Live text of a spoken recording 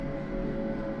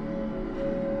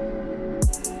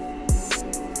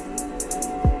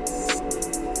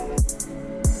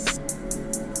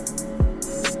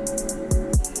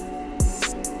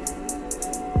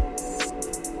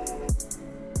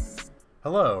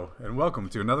Hello, and welcome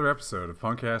to another episode of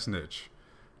Punkcast Niche.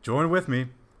 Join with me,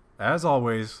 as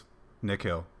always, Nick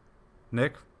Hill.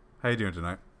 Nick, how you doing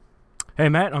tonight? Hey,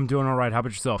 Matt, I'm doing all right. How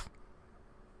about yourself?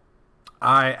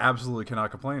 I absolutely cannot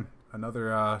complain.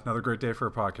 Another great day for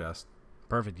a podcast.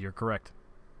 Perfect. You're correct.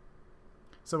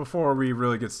 So before we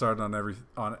really get started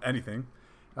on anything,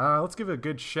 let's give a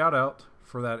good shout out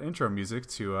for that intro music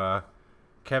to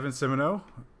Kevin Simino,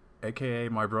 aka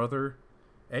my brother,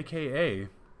 aka,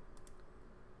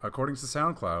 according to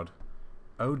SoundCloud,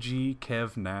 OG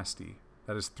Kev Nasty.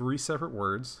 That is 3 separate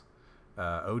words.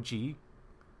 OG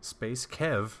space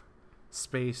Kev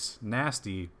space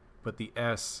Nasty, but the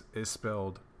S is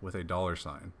spelled with a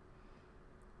 $sign.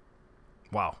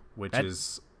 Wow. Which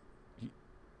is,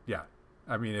 yeah.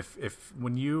 I mean, if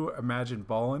when you imagine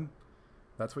ballin',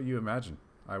 that's what you imagine.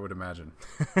 I would imagine.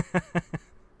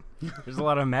 There's a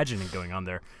lot of imagining going on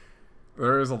there.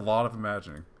 There is a lot of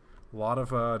imagining. A lot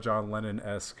of John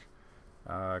Lennon-esque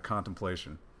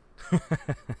contemplation.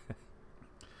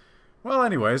 Well,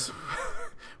 anyways,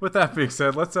 with that being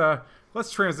said,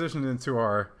 let's transition into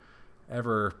our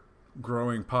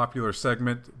ever-growing popular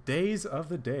segment, Days of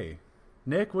the Day.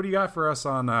 Nick, what do you got for us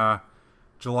on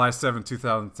July 7th,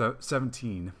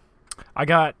 2017? I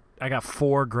got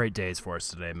 4 great days for us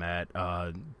today, Matt.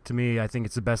 To me, I think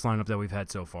it's the best lineup that we've had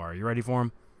so far. You ready for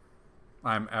them?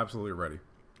 I'm absolutely ready.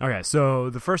 Okay,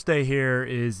 so the first day here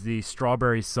is the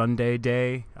Strawberry Sundae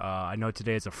Day. I know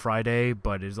today is a Friday,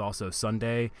 but it is also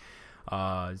Sunday.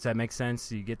 Does that make sense?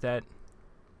 Do you get that?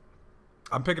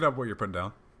 I'm picking up what you're putting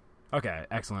down. Okay,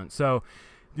 excellent. So,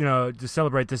 to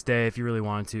celebrate this day, if you really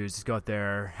wanted to, just go out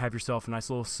there, have yourself a nice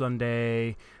little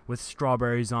sundae with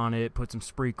strawberries on it, put some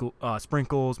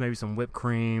sprinkles, maybe some whipped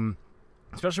cream.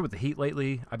 Especially with the heat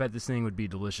lately, I bet this thing would be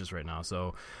delicious right now.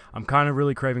 So I'm kind of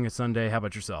really craving a sundae. How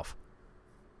about yourself?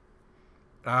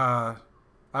 I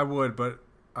would, but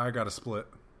I got a split.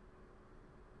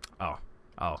 Oh,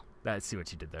 I see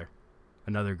what you did there.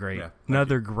 Another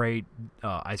great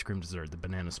ice cream dessert, the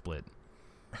banana split.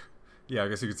 Yeah, I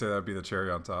guess you could say that would be the cherry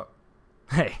on top.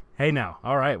 Hey now.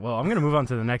 All right, well, I'm going to move on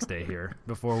to the next day here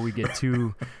before we get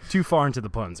too far into the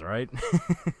puns, all right?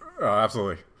 Oh,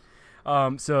 absolutely.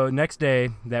 So next day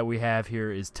that we have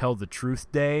here is Tell the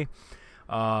Truth Day.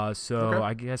 Okay.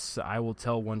 I guess I will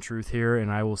tell one truth here, and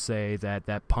I will say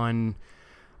that pun,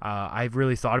 I've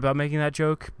really thought about making that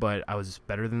joke, but I was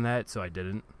better than that, so I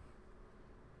didn't.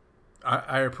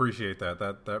 I appreciate that.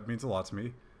 That means a lot to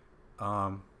me.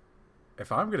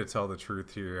 If I'm going to tell the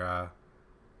truth here,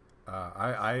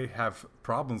 I have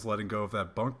problems letting go of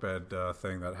that bunk bed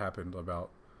thing that happened about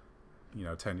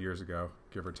 10 years ago,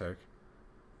 give or take.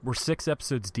 We're 6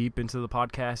 episodes deep into the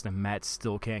podcast, and Matt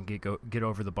still can't get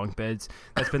over the bunk beds.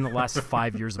 That's been the last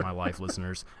 5 years of my life,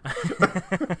 listeners.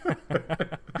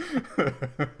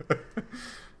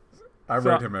 I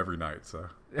read him every night, so.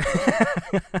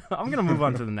 I'm going to move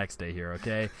on to the next day here,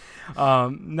 okay?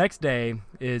 Next day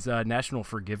is National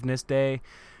Forgiveness Day.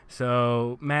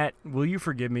 So, Matt, will you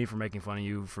forgive me for making fun of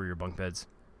you for your bunk beds?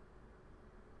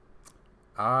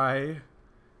 I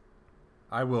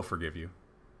will forgive you.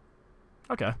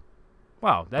 Okay.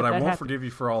 Wow. But I won't forgive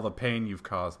you for all the pain you've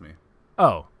caused me.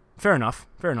 Oh, fair enough.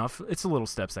 It's the little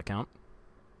steps that count.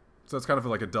 So it's kind of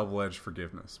like a double-edged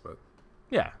forgiveness, but...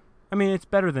 Yeah. I mean, it's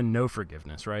better than no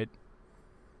forgiveness, right?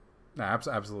 No,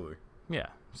 absolutely. Yeah.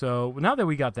 So now that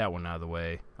we got that one out of the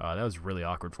way, that was really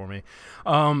awkward for me.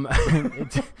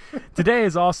 Today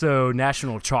is also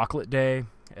National Chocolate Day.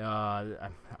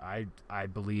 I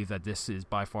believe that this is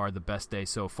by far the best day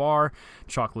so far.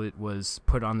 Chocolate was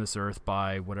put on this earth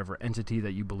by whatever entity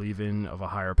that you believe in of a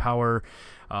higher power.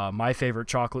 My favorite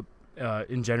chocolate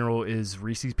in general is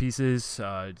Reese's Pieces.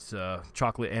 It's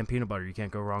chocolate and peanut butter. You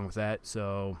can't go wrong with that.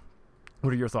 So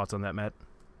what are your thoughts on that, Matt?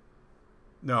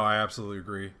 No, I absolutely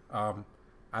agree.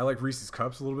 I like Reese's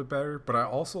Cups a little bit better, but I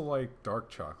also like dark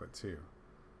chocolate too.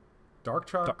 Dark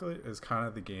chocolate is kind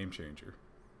of the game changer.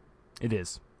 It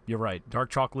is. You're right. Dark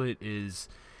chocolate it's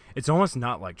almost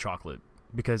not like chocolate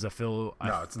because it's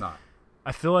not.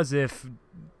 I feel as if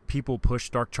people push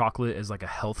dark chocolate as like a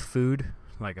health food.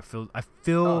 Like I feel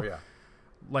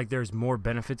like there's more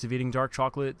benefits of eating dark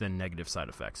chocolate than negative side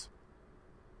effects.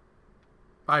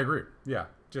 I agree. Yeah.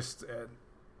 Just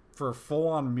for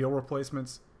full-on meal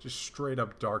replacements, just straight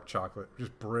up dark chocolate,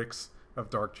 just bricks of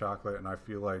dark chocolate, and I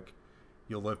feel like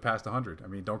you'll live past 100. I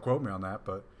mean, don't quote me on that,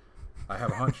 but I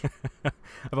have a hunch. I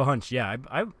have a hunch. Yeah,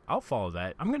 I'll follow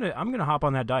that. I'm gonna hop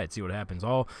on that diet, see what happens.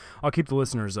 I'll keep the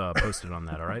listeners posted on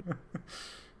that. All right.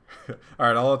 All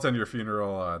right, I'll attend your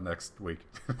funeral next week.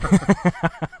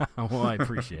 Well, I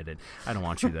appreciate it. I don't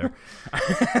want you there.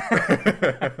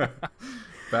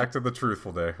 back to the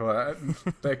truthful day. Well,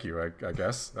 thank you, I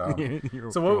guess.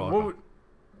 So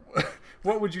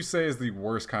what would you say is the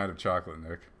worst kind of chocolate,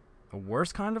 Nick? The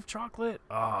worst kind of chocolate?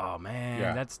 Oh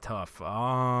man, that's tough.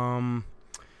 I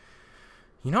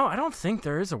don't think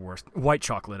there is a worst. White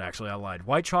chocolate, actually, I lied.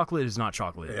 White chocolate is not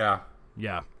chocolate.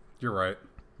 Yeah, you're right.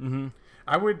 Mm-hmm.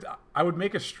 I would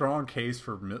make a strong case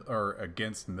for or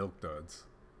against Milk Duds.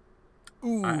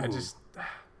 Ooh, I just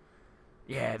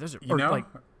those are like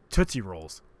Tootsie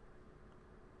Rolls.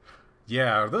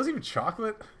 Yeah, are those even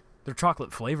chocolate? They're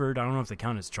chocolate flavored. I don't know if they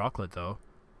count as chocolate though.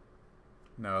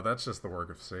 No, that's just the work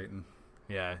of Satan.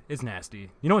 Yeah, it's nasty.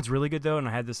 You know what's really good though, and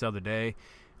I had this the other day.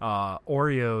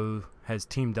 Oreo has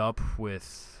teamed up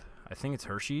with, I think it's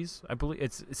Hershey's. I believe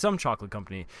it's some chocolate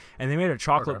company, and they made a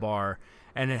chocolate bar,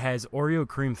 and it has Oreo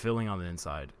cream filling on the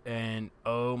inside. And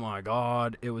oh my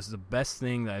god, it was the best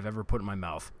thing that I've ever put in my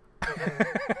mouth.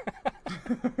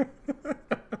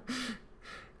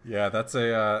 Yeah, that's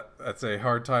a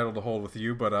hard title to hold with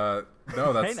you, but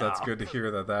no, that's good to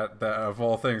hear that of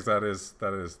all things that is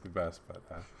the best. But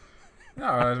no,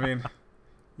 I mean,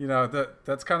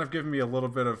 that's kind of giving me a little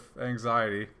bit of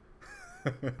anxiety.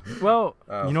 Well,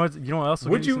 you know what else?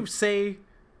 Would you say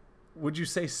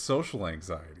social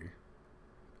anxiety?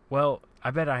 Well,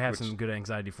 I bet I have some good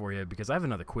anxiety for you because I have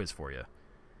another quiz for you.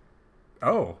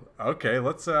 Oh, okay.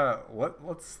 Let's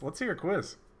hear a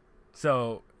quiz.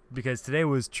 So, because today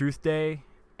was Truth Day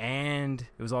and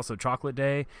it was also Chocolate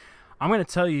Day, I'm going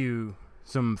to tell you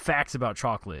some facts about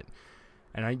chocolate,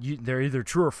 and they're either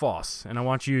true or false, and I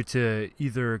want you to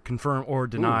either confirm or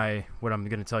deny what I'm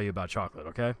going to tell you about chocolate.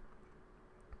 Okay?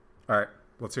 All right.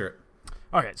 Let's hear it.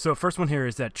 Okay. So, first one here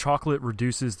is that chocolate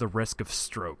reduces the risk of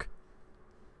stroke.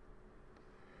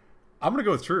 I'm going to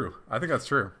go with true. I think that's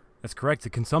true. That's correct. The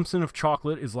consumption of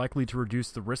chocolate is likely to reduce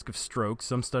the risk of stroke.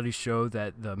 Some studies show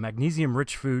that the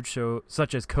magnesium-rich foods,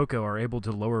 such as cocoa, are able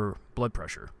to lower blood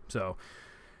pressure. So,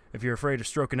 if you're afraid of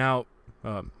stroking out,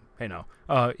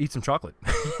 eat some chocolate.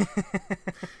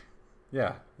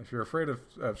 Yeah, if you're afraid of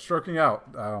stroking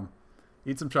out,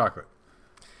 eat some chocolate.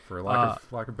 For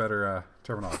lack of better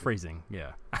terminology. Phrasing,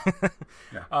 yeah.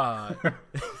 Yeah.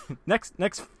 Next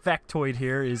factoid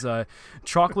here is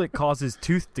chocolate causes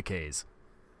tooth decays.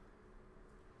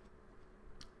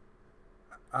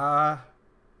 I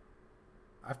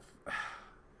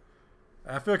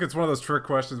feel like it's one of those trick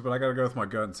questions, but I gotta go with my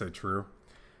gut and say true.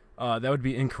 That would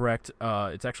be incorrect.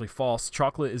 It's actually false.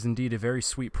 Chocolate is indeed a very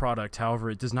sweet product. However,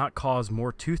 it does not cause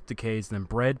more tooth decays than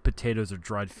bread, potatoes, or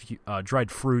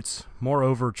dried fruits.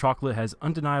 Moreover, chocolate has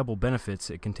undeniable benefits.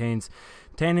 It contains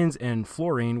tannins and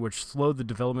fluorine, which slow the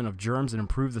development of germs and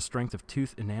improve the strength of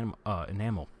tooth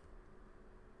enamel.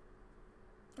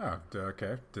 Oh,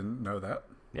 okay. Didn't know that.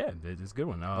 Yeah, it's a good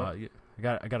one. I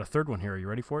got a third one here. Are you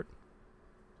ready for it?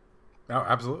 Oh,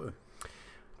 absolutely.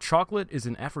 Chocolate is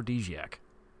an aphrodisiac.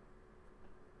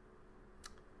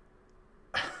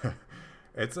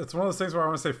 It's one of those things where I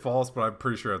want to say false, but I'm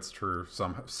pretty sure it's true.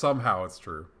 Somehow it's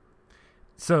true.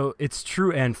 So it's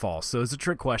true and false. So it's a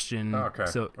trick question. Okay.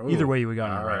 So either way, we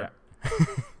got it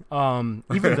right.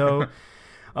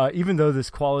 Even though this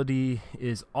quality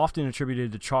is often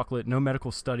attributed to chocolate, no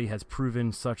medical study has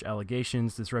proven such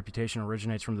allegations. This reputation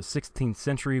originates from the 16th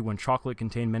century when chocolate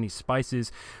contained many spices,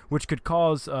 which could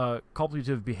cause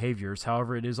copulative behaviors.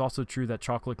 However, it is also true that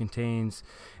chocolate contains,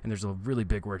 and there's a really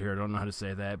big word here, I don't know how to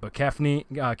say that, but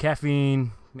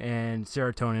caffeine and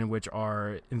serotonin, which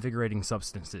are invigorating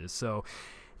substances. So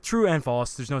true and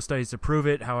false. There's no studies to prove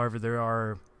it. However, there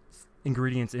are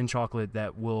ingredients in chocolate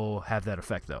that will have that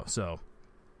effect, though. So...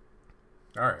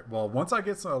 All right. Well, once I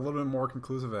get a little bit more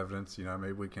conclusive evidence,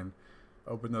 maybe we can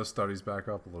open those studies back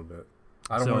up a little bit.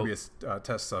 I don't want to be a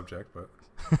test subject, but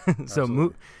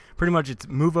so pretty much it's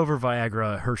move over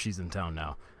Viagra. Hershey's in town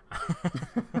now.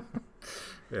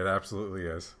 It absolutely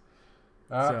is.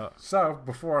 So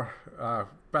before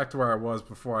back to where I was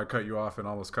before I cut you off and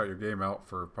almost cut your game out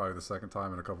for probably the second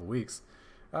time in a couple of weeks.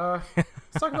 Let's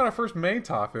talk about our first main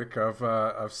topic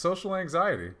of social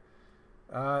anxiety.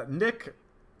 Nick.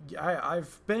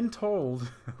 I've been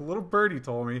told, a little birdie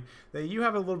told me, that you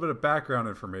have a little bit of background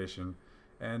information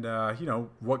and,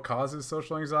 what causes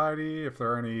social anxiety, if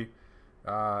there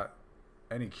are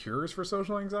any cures for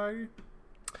social anxiety?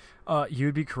 You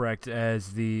would be correct.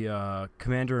 As the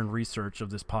commander in research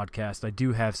of this podcast, I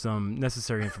do have some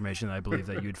necessary information that I believe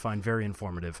that you'd find very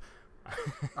informative.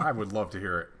 I would love to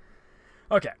hear it.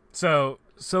 Okay, so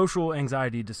social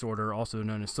anxiety disorder, also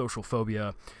known as social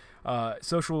phobia,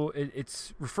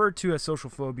 it's referred to as social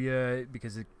phobia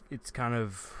because it's kind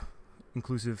of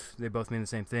inclusive. They both mean the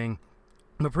same thing.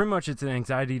 But pretty much it's an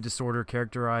anxiety disorder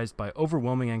characterized by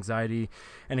overwhelming anxiety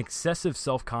and excessive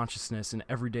self-consciousness in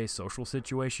everyday social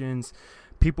situations.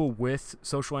 People with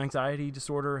social anxiety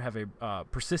disorder have a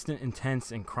persistent,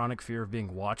 intense, and chronic fear of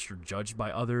being watched or judged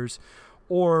by others,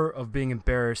 or of being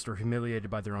embarrassed or humiliated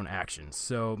by their own actions.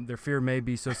 So their fear may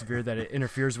be so severe that it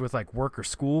interferes with like work or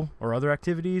school or other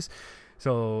activities.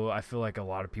 So I feel like a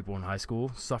lot of people in high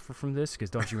school suffer from this,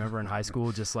 because don't you remember in high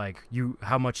school, just like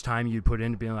how much time you put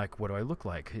into being like, what do I look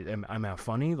like? Am I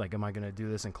funny? Like, am I going to do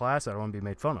this in class? I don't want to be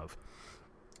made fun of.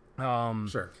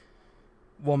 Sure.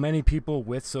 While many people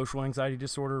with social anxiety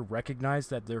disorder recognize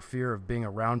that their fear of being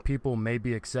around people may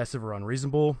be excessive or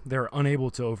unreasonable, they're unable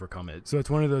to overcome it. So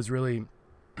it's one of those really,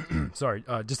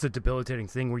 just a debilitating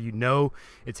thing where you know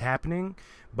it's happening,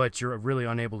 but you're really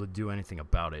unable to do anything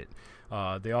about it.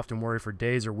 They often worry for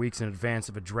days or weeks in advance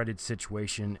of a dreaded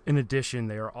situation. In addition,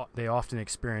 they often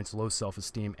experience low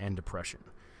self-esteem and depression.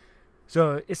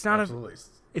 So it's not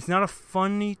a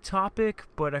funny topic,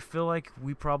 but I feel like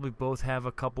we probably both have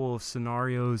a couple of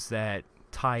scenarios that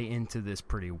tie into this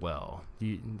pretty well.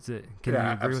 Can you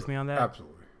agree with me on that?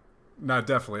 Absolutely. No,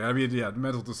 definitely. I mean, yeah,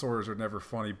 mental disorders are never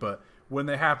funny, but when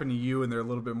they happen to you and they're a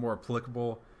little bit more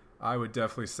applicable, I would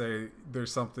definitely say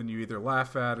there's something you either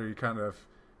laugh at or you kind of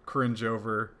cringe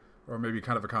over, or maybe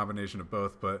kind of a combination of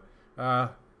both. But kind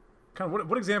of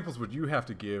what examples would you have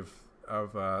to give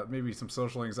of maybe some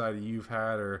social anxiety you've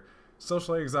had, or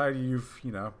social anxiety you've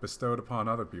bestowed upon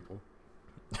other people?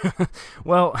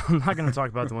 Well, I'm not going to talk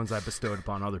about the ones I bestowed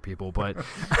upon other people, but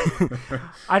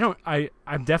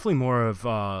I'm definitely more of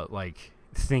like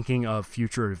thinking of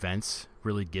future events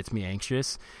really gets me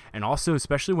anxious, and also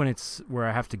especially when it's where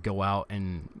I have to go out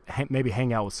and maybe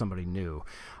hang out with somebody new.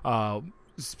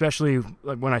 Especially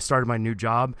like when I started my new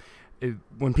job,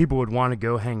 when people would want to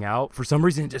go hang out, for some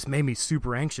reason it just made me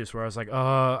super anxious, where I was like,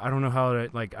 I don't know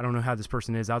how this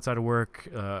person is outside of work.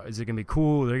 Is it gonna be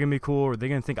cool? They're gonna be cool, or are they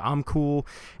gonna think I'm cool?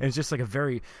 And it's just like a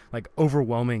very like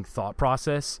overwhelming thought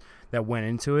process that went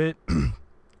into it.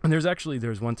 And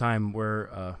there's one time where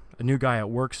a new guy at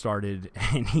work started,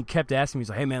 and he kept asking me, he's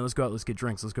like, hey man, let's go out, let's go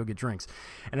get drinks.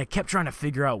 And I kept trying to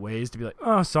figure out ways to be like,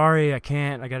 oh, sorry, I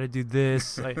can't, I got to do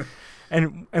this.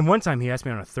 And one time he asked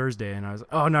me on a Thursday, and I was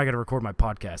like, oh no, I got to record my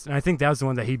podcast. And I think that was the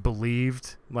one that he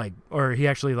believed, or he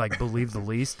actually believed the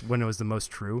least when it was the most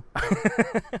true.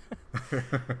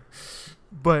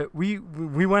 But we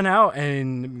went out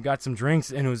and got some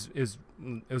drinks, and it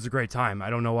was a great time. I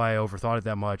don't know why I overthought it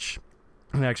that much.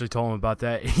 And I actually told him about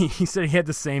that. He said he had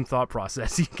the same thought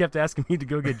process. He kept asking me to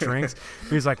go get drinks.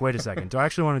 He was like, wait a second, do I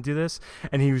actually want to do this?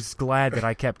 And he was glad that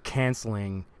I kept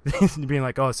canceling, being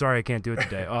like, oh, sorry, I can't do it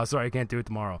today. Oh, sorry, I can't do it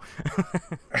tomorrow.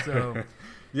 So,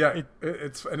 yeah,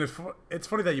 it's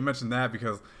funny that you mentioned that,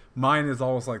 because mine is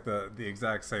almost like the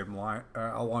exact same line,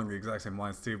 along the exact same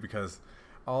lines too, because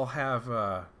I'll have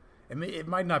it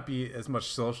might not be as much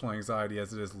social anxiety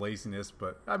as it is laziness,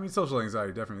 but I mean social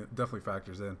anxiety definitely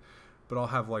factors in. But I'll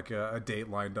have like a date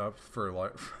lined up for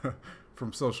like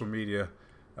from social media.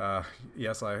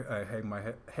 Yes, I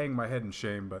hang my head in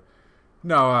shame, but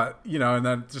no, and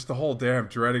then just the whole damn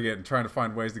dreading it and trying to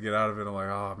find ways to get out of it. I'm like,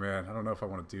 oh man, I don't know if I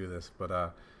want to do this. But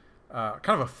kind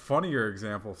of a funnier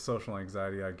example of social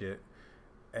anxiety I get,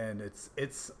 and it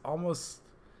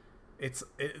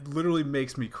literally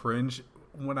makes me cringe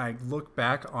when I look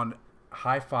back on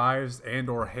high fives and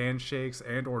or handshakes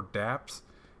and or daps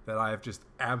that I have just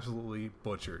absolutely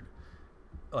butchered.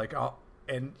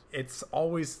 And it's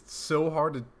always so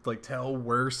hard to like tell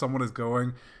where someone is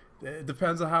going. It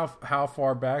depends on how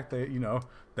far back is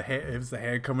the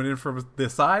hand coming in from the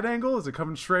side angle? Is it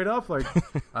coming straight up? Like,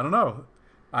 I don't know.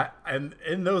 And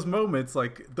in those moments,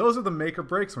 like, those are the make or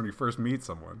breaks when you first meet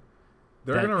someone.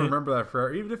 They're going to remember that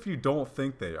forever, even if you don't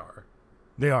think they are.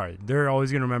 They are. They're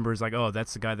always going to remember, it's like, oh,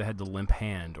 that's the guy that had the limp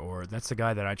hand, or that's the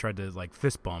guy that I tried to like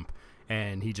fist bump,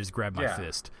 and he just grabbed my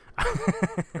fist.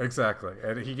 Exactly.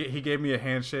 And he gave me a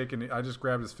handshake, and I just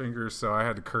grabbed his fingers, so I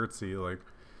had to curtsy. Like,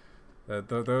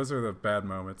 those are the bad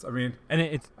moments. I mean,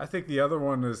 and I think the other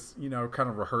one is, kind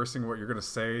of rehearsing what you're going to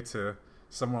say to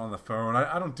someone on the phone.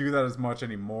 I don't do that as much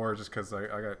anymore, just because I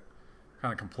got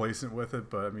kind of complacent with it.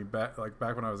 But I mean, back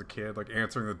when I was a kid, like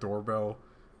answering the doorbell,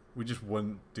 we just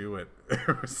wouldn't do it.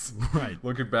 It was, right.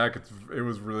 Looking back, it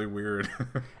was really weird.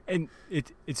 And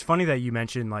it's funny that you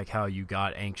mentioned like how you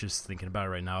got anxious thinking about it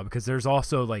right now, because there's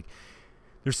also like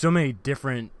there's so many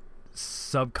different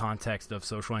subcontext of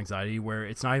social anxiety where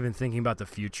it's not even thinking about the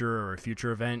future or a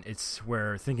future event. It's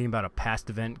where thinking about a past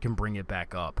event can bring it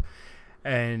back up.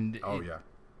 And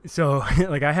so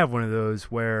like I have one of those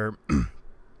where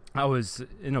I was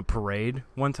in a parade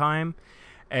one time,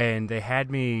 and they had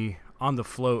me on the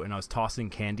float and I was tossing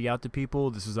candy out to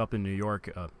people. This was up in New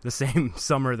York, the same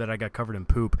summer that I got covered in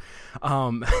poop.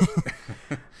 And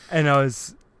I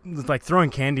was like throwing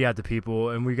candy out to people,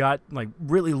 and we got like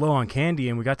really low on candy,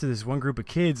 and we got to this one group of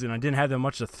kids, and I didn't have that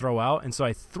much to throw out, and so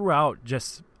I threw out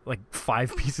just like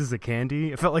 5 pieces of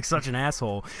candy. It felt like such an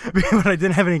asshole, but I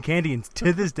didn't have any candy. And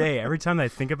to this day, every time I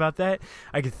think about that,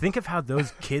 I can think of how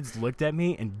those kids looked at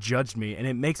me and judged me, and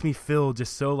it makes me feel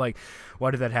just so like, why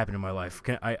did that happen in my life?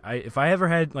 If I ever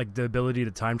had like the ability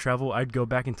to time travel, I'd go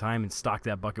back in time and stock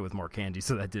that bucket with more candy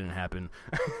so that didn't happen.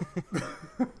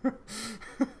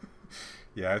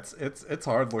 Yeah, it's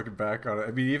hard looking back on it.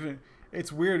 I mean, even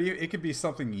it's weird. It could be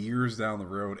something years down the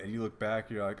road, and you look back,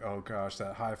 you're like, oh gosh,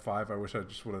 that high five. I wish I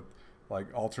just would have like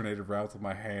alternated routes with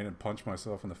my hand and punched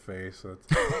myself in the face. So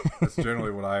that's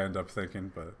generally what I end up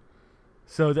thinking. But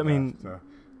so I mean,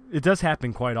 it does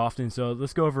happen quite often. So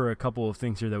let's go over a couple of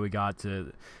things here that we got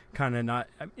to kind of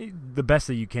the best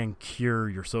that you can cure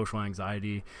your social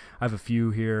anxiety. I have a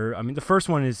few here. I mean, the first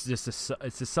one is just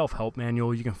it's a self-help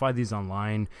manual. You can find these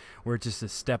online where it's just a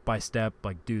step-by-step,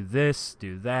 like do this,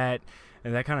 do that.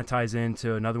 And that kind of ties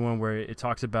into another one where it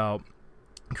talks about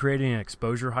creating an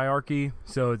exposure hierarchy.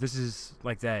 So this is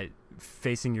like that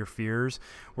facing your fears,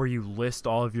 where you list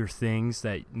all of your things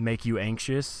that make you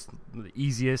anxious, the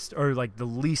easiest or like the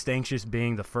least anxious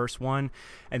being the first one,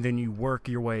 and then you work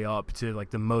your way up to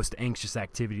like the most anxious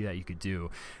activity that you could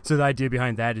do. So the idea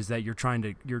behind that is that you're trying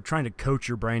to coach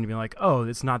your brain to be like, oh,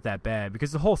 it's not that bad,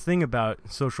 because the whole thing about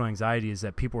social anxiety is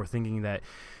that people are thinking that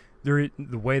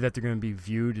the way that they're going to be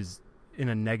viewed is in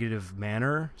a negative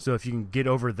manner. So if you can get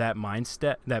over that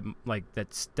mindset, that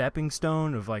stepping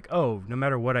stone of like, oh, no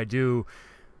matter what I do,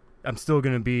 I'm still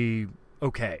going to be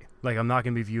okay. Like, I'm not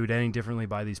going to be viewed any differently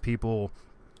by these people.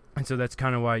 And so that's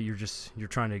kind of why you're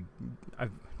trying to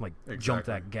jump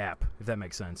that gap, if that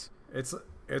makes sense. It's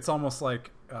almost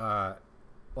like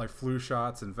flu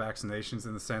shots and vaccinations,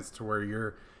 in the sense to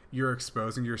where you're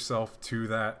exposing yourself to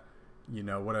that, you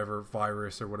know, whatever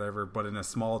virus or whatever, but in a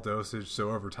small dosage. So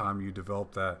over time you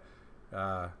develop that,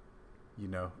 that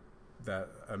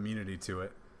immunity to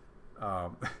it.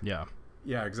 Yeah.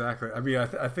 Yeah, exactly. I mean,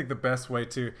 I think the best way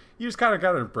you just kind of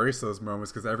got to embrace those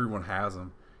moments, because everyone has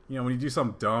them. You know, when you do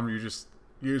something dumb, you just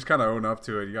kind of own up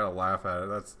to it. You got to laugh at it.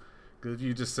 That's good. If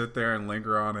you just sit there and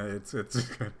linger on it, it's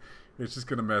just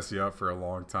going to mess you up for a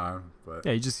long time. But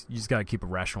yeah, you just got to keep a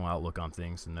rational outlook on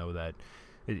things and know that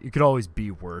it could always be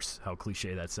worse, how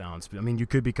cliche that sounds. I mean, you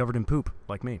could be covered in poop,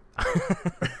 like me.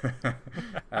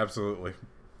 Absolutely.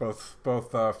 Both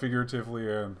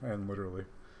figuratively and literally.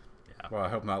 Yeah. Well, I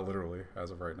hope not literally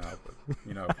as of right now, but,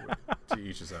 you know, to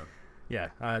each his own. Yeah,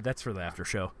 that's for the after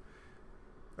show.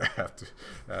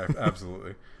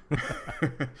 Absolutely.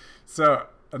 So,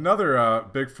 another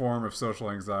big form of social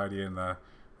anxiety, and our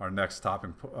next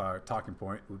talking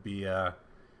point would be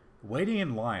waiting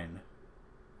in line.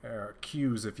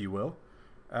 Queues, if you will.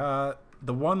 The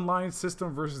one-line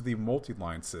system versus the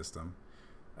multi-line system.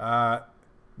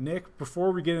 Nick,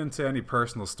 before we get into any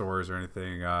personal stories or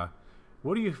anything,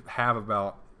 what do you have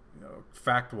about,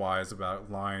 fact-wise,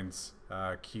 about lines,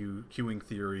 queuing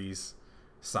theories,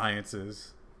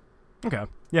 sciences? Okay.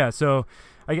 Yeah, so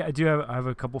I have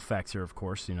a couple facts here, of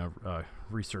course.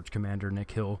 Research Commander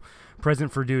Nick Hill,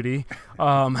 present for duty.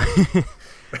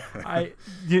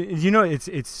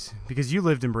 It's because you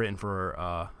lived in Britain for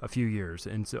a few years,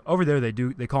 and so over there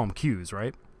they call them queues,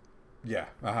 right? Yeah.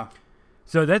 Uh-huh.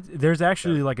 So there's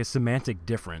actually like a semantic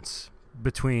difference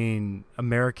between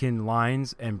American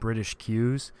lines and British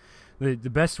queues. The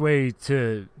best way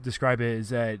to describe it is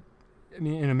that, I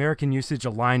mean, in American usage, a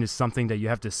line is something that you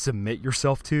have to submit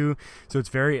yourself to. So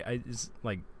it's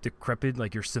like decrepit,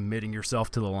 like you're submitting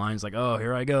yourself to the lines, like, oh,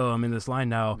 here I go, I'm in this line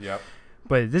now. Yep.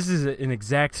 But this is an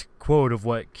exact quote of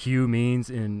what queue means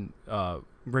in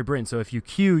Great Britain. So if you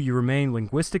queue, you remain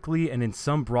linguistically and in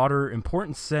some broader,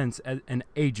 important sense an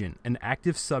agent, an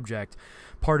active subject,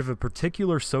 part of a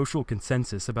particular social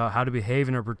consensus about how to behave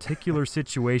in a particular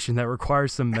situation that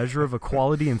requires some measure of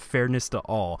equality and fairness to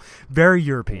all. Very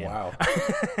European. Wow.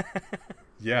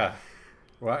 Yeah.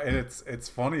 Well, and it's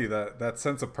funny that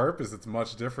sense of purpose, it's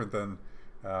much different than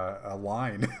a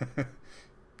line.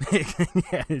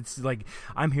 Yeah, it's like,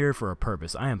 I'm here for a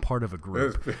purpose. I am part of a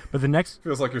group. But the next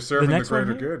feels like you're serving the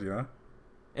greater good, you know?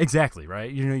 Exactly,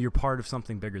 right? You're part of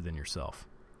something bigger than yourself.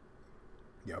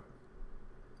 Yep.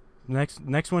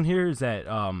 Next one here is that,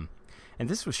 and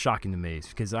this was shocking to me,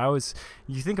 because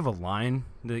you think of a line,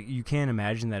 you can't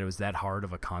imagine that it was that hard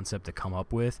of a concept to come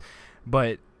up with,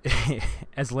 but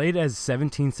as late as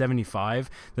 1775,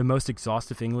 the most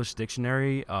exhaustive English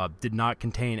dictionary did not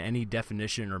contain any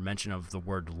definition or mention of the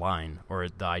word line or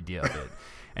the idea of it.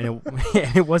 And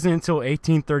it wasn't until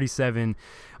 1837,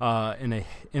 in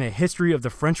a history of the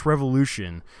French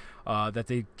Revolution, that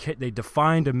they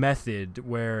defined a method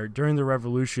where during the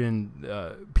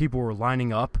Revolution, people were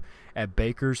lining up at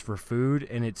bakers for food,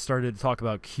 and it started to talk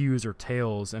about queues or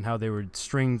tails and how they would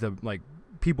string the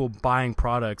people buying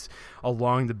products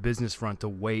along the business front to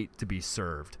wait to be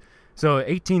served. So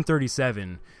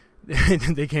 1837,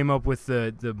 they came up with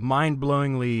the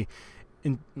mind-blowingly,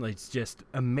 just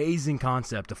amazing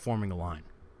concept of forming a line.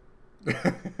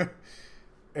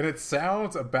 And it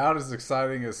sounds about as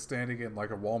exciting as standing in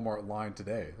like a Walmart line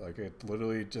today. Like, it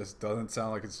literally just doesn't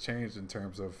sound like it's changed in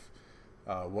terms of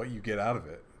what you get out of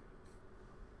it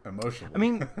emotionally. I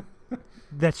mean,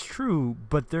 that's true,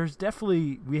 but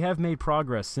we have made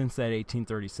progress since that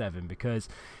 1837, because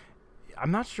I'm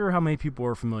not sure how many people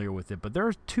are familiar with it, but there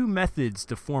are two methods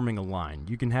to forming a line.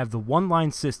 You can have the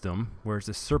one-line system, where it's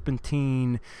a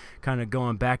serpentine kind of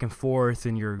going back and forth,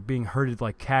 and you're being herded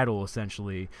like cattle,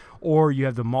 essentially. Or you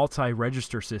have the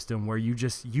multi-register system, where you,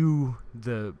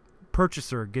 the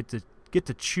purchaser, get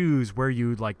to choose where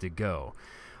you'd like to go.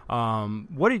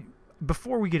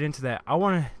 Before we get into that, I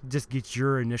want to just get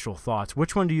your initial thoughts.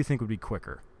 Which one do you think would be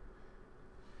quicker?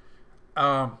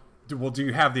 Well, do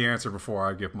you have the answer before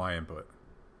I give my input?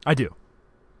 I do.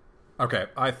 Okay,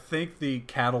 I think the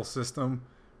cattle system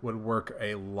would work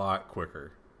a lot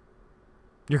quicker.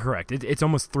 You're correct. It's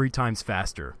almost 3 times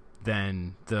faster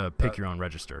than the pick your own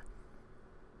register.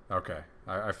 Okay,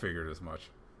 I figured as much.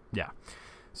 Yeah.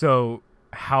 So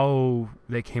how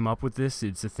they came up with this,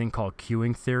 it's a thing called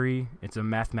queuing theory. It's a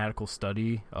mathematical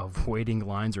study of waiting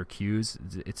lines or queues.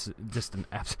 It's just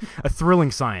a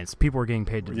thrilling science. People are getting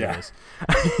paid to do this.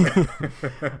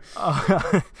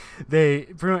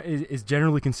 It's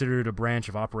generally considered a branch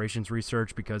of operations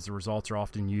research because the results are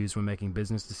often used when making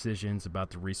business decisions about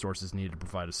the resources needed to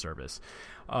provide a service.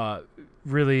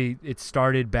 Really, it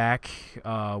started back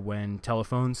when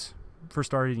telephones first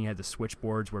started, and you had the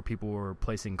switchboards where people were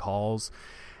placing calls,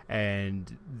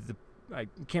 and I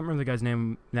can't remember the guy's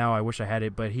name now. I wish I had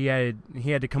it, but he had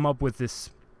to come up with this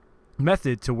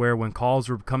method to where when calls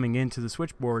were coming into the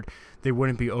switchboard, they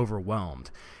wouldn't be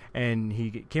overwhelmed. And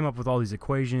he came up with all these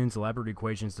elaborate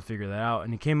equations to figure that out.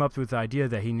 And he came up with the idea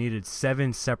that he needed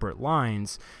 7 separate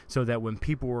lines so that when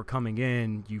people were coming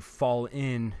in, you fall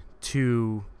in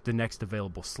to the next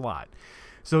available slot.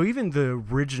 So even the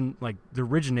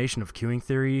origination of queuing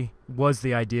theory was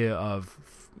the idea of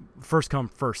first come,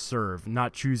 first serve,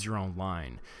 not choose your own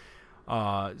line.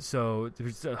 So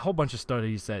there's a whole bunch of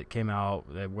studies that came out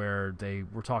where they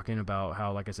were talking about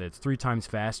how, like I said, it's 3 times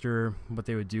faster. What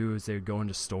they would do is they would go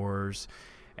into stores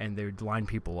and they would line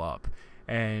people up.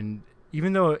 And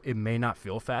even though it may not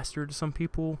feel faster to some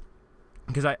people,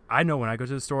 because I know when I go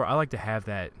to the store, I like to have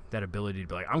that ability to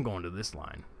be like, I'm going to this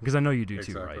line. Because I know you do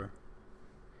too, right?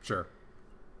 Sure.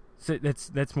 So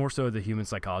that's more so the human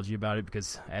psychology about it,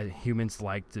 because humans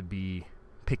like to be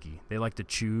picky. They like to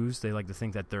choose. They like to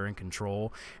think that they're in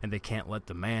control and they can't let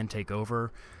the man take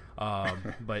over.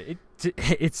 But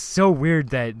it's so weird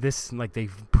that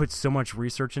they've put so much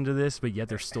research into this, but yet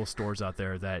there's still stores out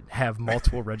there that have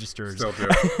multiple registers. Still do.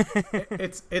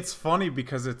 It's funny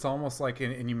because it's almost like,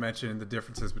 and you mentioned the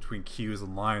differences between queues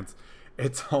and lines.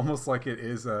 It's almost like it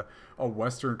is a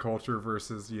Western culture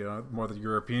versus, more the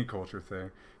European culture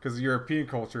thing. Because the European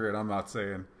culture, and I'm not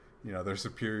saying, they're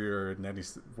superior in any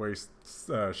way,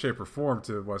 shape, or form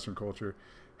to Western culture,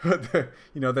 but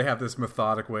they have this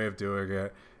methodic way of doing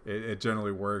it. It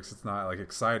generally works. It's not like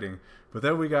exciting. But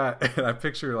then we got, and I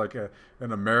picture like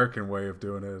an American way of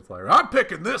doing it. It's like, I'm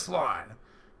picking this line,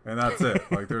 and that's it.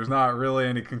 Like, there's not really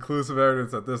any conclusive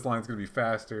evidence that this line's going to be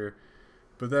faster.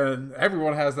 But then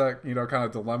everyone has that, kind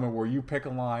of dilemma where you pick a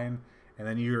line and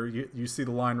then you see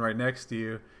the line right next to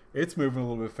you. It's moving a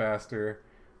little bit faster.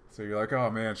 So you're like, oh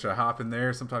man, should I hop in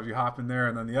there? Sometimes you hop in there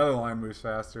and then the other line moves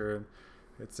faster. And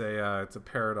it's a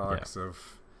paradox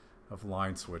of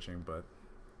line switching. But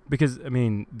because, I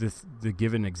mean, the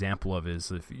given example of it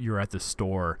is if you're at the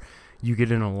store, you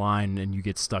get in a line and you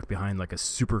get stuck behind like a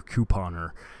super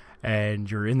couponer. And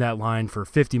you're in that line for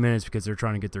 50 minutes because they're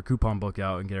trying to get their coupon book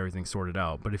out and get everything sorted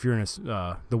out. But if you're in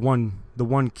the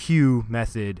one queue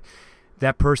method,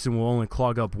 that person will only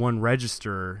clog up one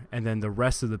register, and then the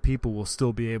rest of the people will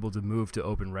still be able to move to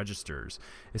open registers.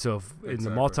 And so in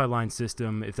the multi-line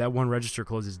system, if that one register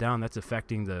closes down, that's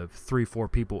affecting the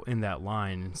 3-4 people in that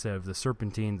line instead of the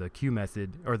serpentine, the queue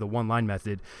method, or the one-line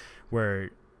method, where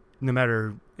no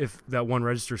matter if that one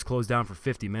register is closed down for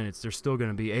 50 minutes, there's still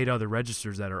going to be 8 other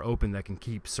registers that are open that can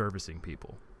keep servicing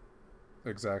people.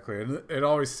 Exactly. And it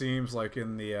always seems like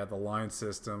in the line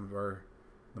system or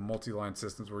the multi-line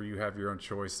systems where you have your own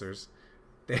choice,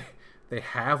 they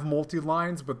have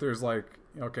multi-lines, but there's like,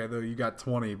 okay, though you got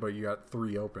 20, but you got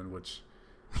 3 open, which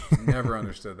never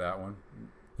understood that one.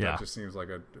 Yeah. That just seems like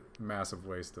a massive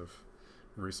waste of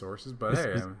resources. But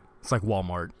it's like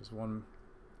Walmart. Just one.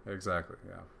 Exactly.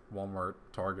 Yeah. Walmart,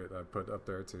 Target, I put up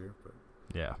there too. But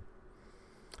yeah.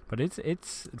 But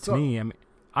it's so, me. I mean,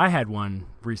 I had one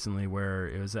recently where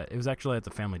it was actually at the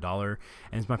Family Dollar,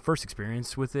 and it's my first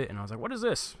experience with it, and I was like, what is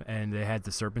this? And they had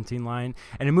the serpentine line,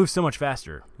 and it moves so much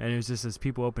faster, and it was just as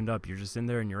people opened up, you're just in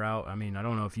there and you're out. I mean, I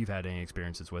don't know if you've had any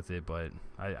experiences with it, but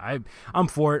I'm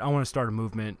for it. I want to start a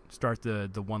movement, start the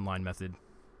one line method.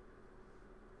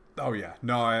 Oh yeah,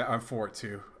 no, I'm for it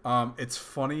too. It's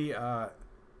funny that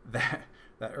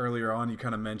earlier on you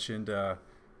kind of mentioned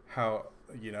how,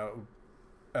 you know,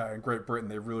 in Great Britain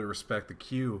they really respect the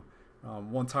queue.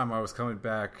 One time I was coming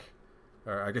back,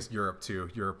 or I guess Europe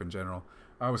in general.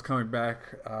 I was coming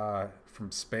back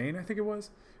from Spain, I think it was.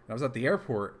 And I was at the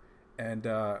airport, and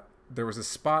there was a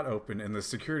spot open, and the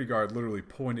security guard literally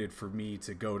pointed for me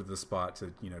to go to the spot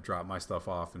to, you know, drop my stuff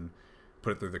off and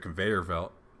put it through the conveyor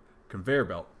belt.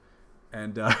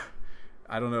 And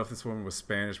I don't know if this woman was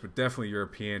Spanish, but definitely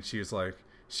European. She was like,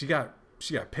 she got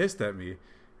pissed at me,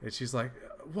 and she's like,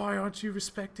 why aren't you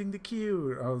respecting the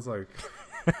queue? I was like,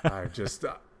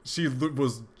 she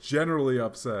was generally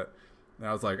upset. And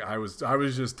I was like, I was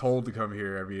just told to come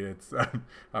here. I mean,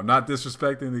 I'm not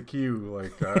disrespecting the queue.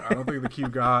 Like, I don't think the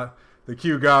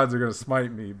queue gods are going to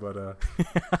smite me, but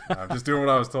I'm just doing what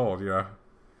I was told, you know?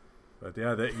 But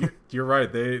yeah, you're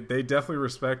right. They definitely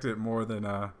respect it more than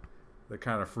the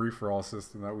kind of free-for-all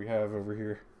system that we have over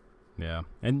here. Yeah.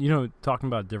 And, you know, talking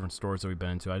about different stores that we've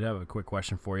been into, I'd have a quick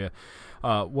question for you.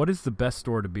 What is the best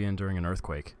store to be in during an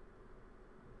earthquake?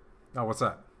 Oh, what's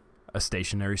that? A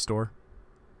stationary store.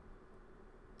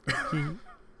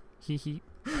 Hee.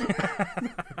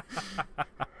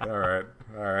 All right.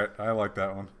 I like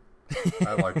that one.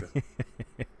 I liked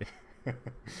it.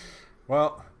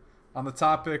 Well, on the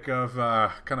topic of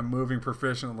kind of moving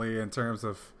proficiently in terms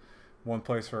of one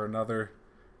place for another,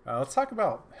 let's talk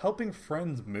about helping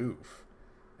friends move.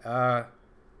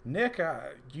 Nick,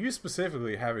 you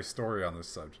specifically have a story on this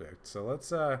subject, so let's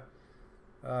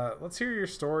hear your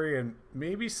story and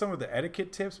maybe some of the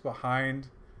etiquette tips behind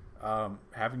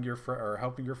having or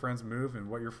helping your friends move and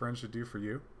what your friends should do for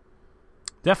you.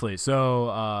 Definitely.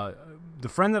 So the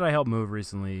friend that I helped move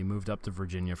recently moved up to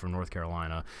Virginia from North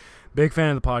Carolina. Big fan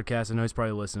of the podcast. I know he's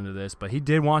probably listening to this, but he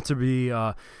did want to be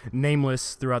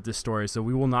nameless throughout this story, so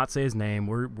we will not say his name.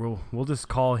 We'll just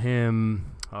call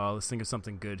him. Let's think of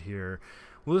something good here.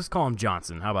 We'll just call him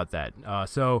Johnson. How about that?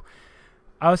 So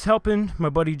I was helping my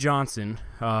buddy Johnson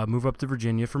move up to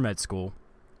Virginia for med school,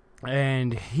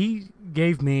 and he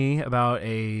gave me about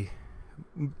a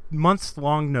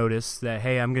months-long notice that,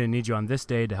 hey, I'm going to need you on this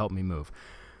day to help me move.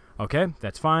 Okay,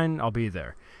 that's fine. I'll be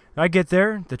there. I get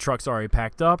there. The truck's already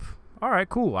packed up. All right,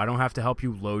 cool. I don't have to help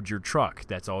you load your truck.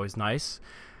 That's always nice.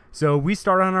 So we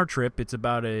start on our trip. It's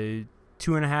about a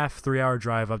 2.5-3 hour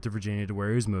drive up to Virginia to where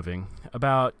he was moving.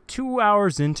 About 2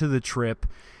 hours into the trip,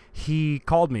 he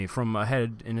called me from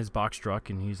ahead in his box truck,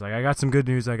 and he's like, I got some good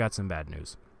news. I got some bad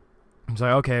news. I was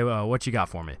like, okay, well, what you got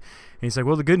for me? And he's like,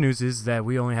 well, the good news is that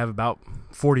we only have about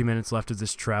 40 minutes left of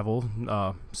this travel,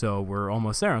 so we're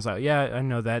almost there. I was like, yeah, I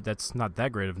know that. That's not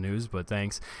that great of news, but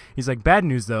thanks. He's like, bad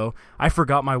news, though. I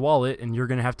forgot my wallet, and you're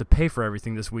going to have to pay for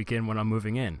everything this weekend when I'm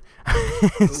moving in.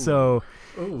 So,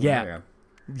 yeah. Man.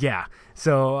 Yeah.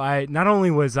 So not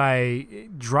only was I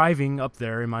driving up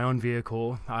there in my own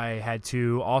vehicle, I had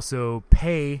to also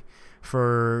pay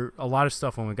for a lot of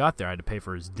stuff when we got there. I had to pay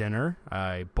for his dinner.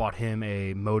 I bought him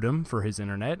a modem for his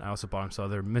internet. I also bought him some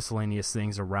other miscellaneous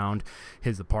things around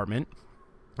his apartment.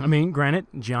 I mean, granted,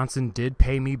 Johnson did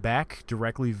pay me back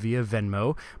directly via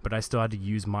Venmo, but I still had to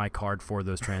use my card for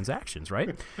those transactions,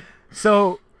 right?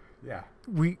 So, yeah.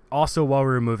 We also, while we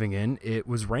were moving in, it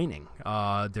was raining.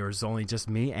 There was only just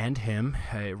me and him.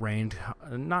 It rained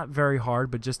not very hard,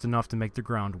 but just enough to make the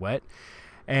ground wet.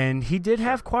 And he did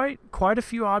have quite a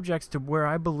few objects to where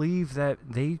I believe that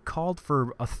they called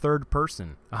for a third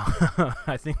person.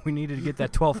 I think we needed to get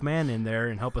that 12th man in there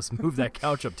and help us move that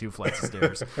couch up 2 flights of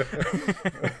stairs.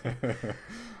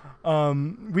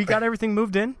 We got everything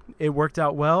moved in. It worked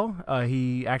out well.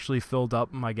 He actually filled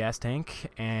up my gas tank,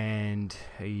 and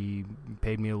he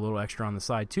paid me a little extra on the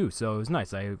side too. So it was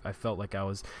nice. I felt like I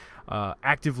was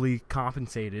actively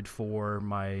compensated for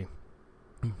my,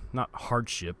 not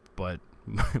hardship, but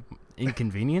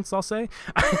inconvenience, I'll say.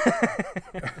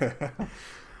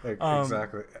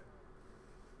 Exactly.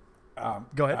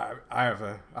 Go ahead. I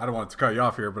don't want to cut you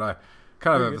off here, but I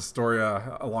kind of have a story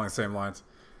along the same lines.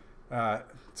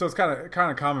 So it's kind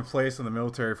of commonplace in the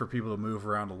military for people to move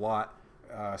around a lot,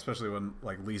 especially when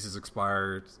like leases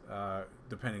expired,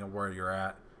 depending on where you're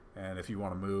at and if you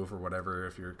want to move or whatever,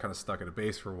 if you're kind of stuck at a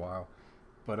base for a while.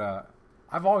 But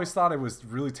I've always thought it was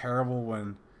really terrible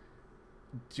when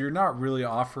you're not really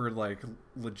offered like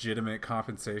legitimate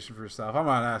compensation for yourself. I'm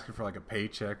not asking for like a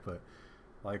paycheck, but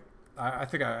like I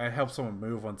think I helped someone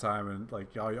move one time, and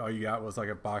like all you got was like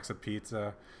a box of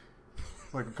pizza,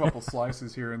 like a couple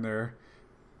slices here and there,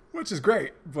 which is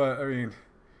great. But I mean,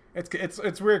 it's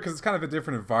weird because it's kind of a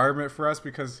different environment for us,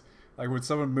 because like when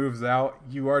someone moves out,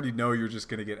 you already know you're just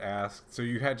gonna get asked, so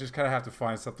you just kind of have to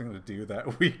find something to do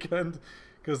that weekend,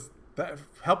 because that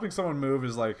helping someone move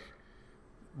is like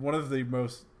one of the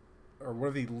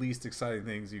least exciting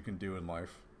things you can do in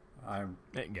life. I'm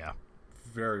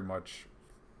very much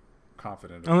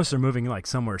confident. Unless they're moving like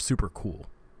somewhere super cool.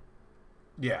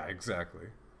 Yeah, exactly.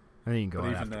 And then you can go.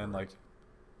 But even then, like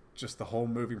just the whole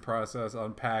moving process,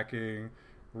 unpacking,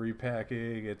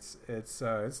 repacking, it's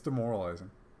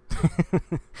demoralizing.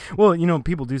 Well,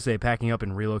 people do say packing up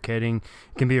and relocating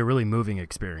can be a really moving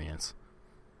experience.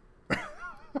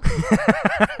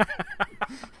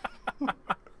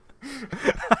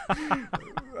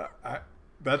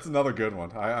 That's another good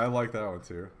one. I like that one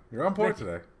too. You're on point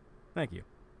today. Thank you.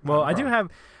 Well, I do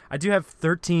have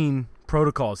 13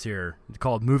 protocols here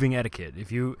called moving etiquette.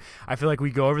 I feel like we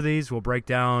go over these, we'll break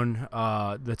down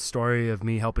the story of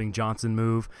me helping Johnson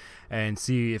move and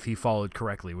see if he followed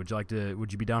correctly. Would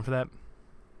you be down for that?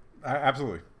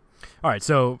 Absolutely. All right.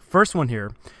 So first one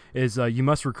here is you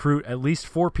must recruit at least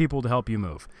 4 people to help you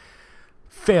move.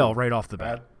 Fail right off the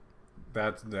bat.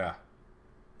 That's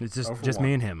It's just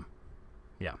me and him.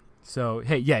 Yeah. So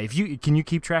hey, yeah. Can you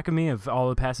keep track of me of all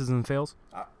the passes and fails?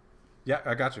 Yeah,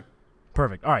 I got you.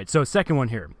 Perfect. All right. So second one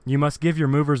here, you must give your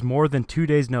movers more than 2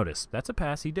 days' notice. That's a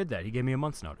pass. He did that. He gave me a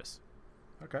month's notice.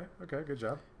 Okay. Good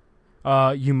job.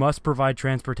 You must provide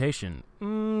transportation.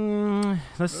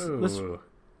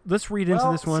 Let's read into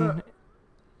this one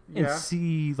and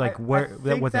see like what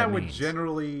that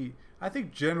means. I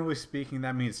think generally speaking,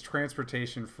 that means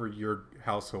transportation for your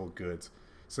household goods.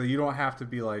 So you don't have to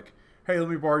be like, hey, let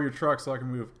me borrow your truck so I can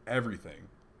move everything.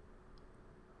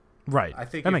 Right. I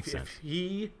think that makes sense.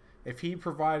 If he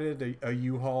provided a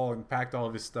U-Haul and packed all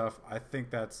of his stuff, I think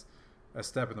that's a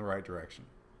step in the right direction.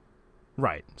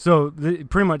 Right. So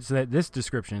pretty much this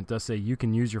description does say you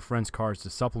can use your friend's cars to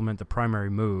supplement the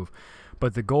primary move,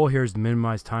 but the goal here is to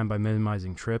minimize time by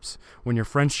minimizing trips. When your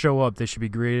friends show up, they should be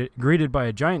greeted by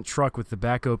a giant truck with the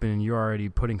back open and you're already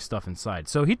putting stuff inside.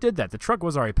 So he did that. The truck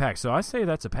was already packed, so I say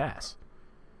that's a pass.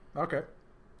 Okay.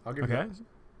 I'll give you that.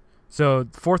 So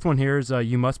the fourth one here is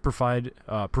you must provide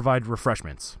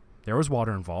refreshments. There was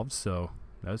water involved, so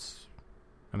that's.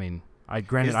 I mean, I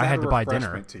had to buy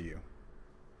dinner. To you?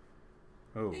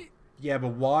 Oh, yeah, but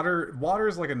water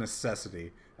is like a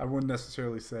necessity. I wouldn't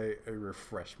necessarily say a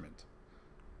refreshment.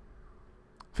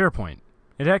 Fair point.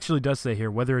 It actually does say here,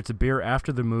 whether it's a beer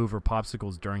after the move or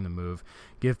popsicles during the move,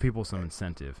 give people some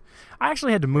incentive. I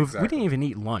actually had to move. Exactly. We didn't even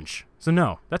eat lunch. So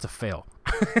no, that's a fail.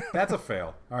 That's a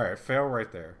fail. All right, fail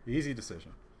right there. Easy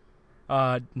decision.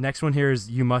 Next one here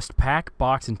is you must pack,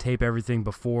 box, and tape everything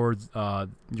before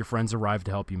your friends arrive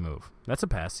to help you move. That's a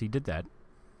pass. He did that.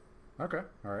 Okay.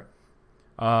 All right.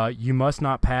 You must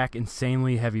not pack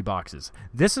insanely heavy boxes.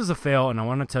 This is a fail, and I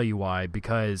want to tell you why.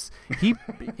 Because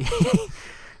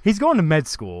he's going to med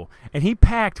school, and he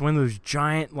packed one of those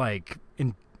giant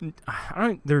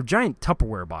they're giant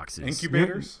Tupperware boxes.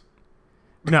 Incubators?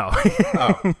 No.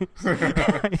 Oh.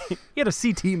 He had a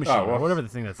CT machine or whatever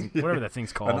that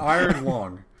thing's called. An iron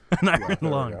lung. An iron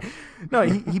lung. No,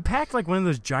 he packed like one of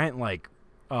those giant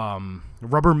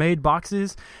Rubbermaid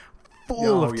boxes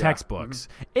full of textbooks.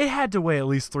 Mm-hmm. It had to weigh at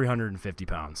least 350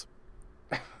 pounds.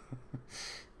 Oh,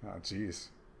 jeez.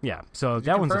 Yeah, so Did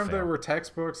that one's a fail. Confirm there were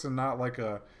textbooks and not like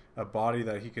a body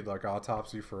that he could like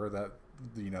autopsy for that,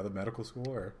 the medical school,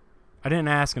 or? I didn't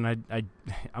ask, and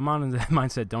I'm on the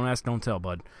mindset, don't ask, don't tell,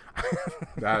 bud.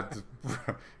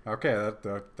 Okay,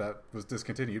 that was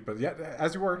discontinued, but yeah,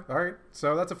 as you were. All right,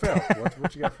 so that's a fail.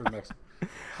 What you got for the next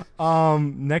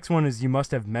one? Next one is you must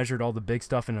have measured all the big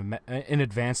stuff in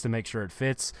advance to make sure it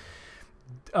fits.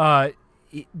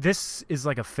 This is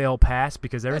like a fail pass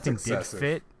because everything did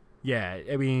fit. Yeah,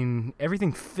 I mean,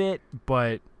 everything fit,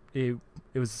 but it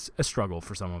was a struggle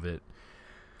for some of it.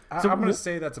 I'm going to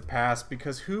say that's a pass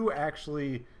because who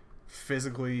actually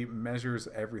physically measures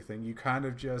everything? You kind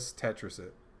of just Tetris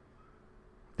it.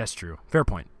 That's true. Fair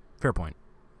point. Fair point.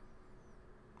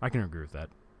 I can agree with that.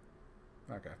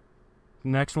 Okay.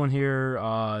 Next one here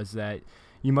is that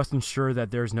you must ensure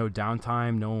that there's no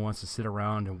downtime. No one wants to sit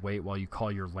around and wait while you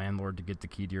call your landlord to get the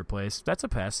key to your place. That's a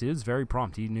pass. He was very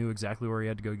prompt. He knew exactly where he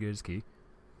had to go get his key.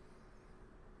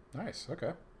 Nice.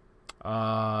 Okay.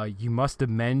 You must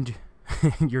amend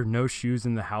your no shoes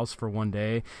in the house for one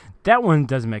day. That one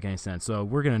doesn't make any sense, so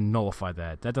we're going to nullify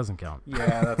that. That doesn't count.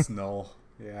 Yeah, that's null.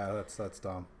 Yeah, that's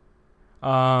dumb.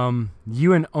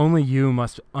 You and only you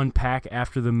must unpack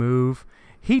after the move.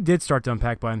 He did start to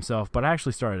unpack by himself, but I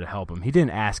actually started to help him. He didn't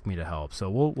ask me to help, so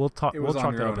we'll talk. We'll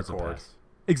chalk that up as a pass.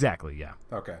 Exactly. Yeah.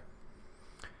 Okay.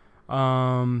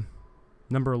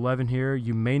 Number 11 here.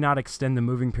 You may not extend the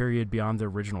moving period beyond the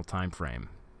original time frame.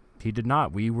 He did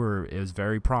not. It was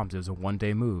very prompt. It was a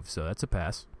 1-day move, so that's a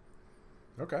pass.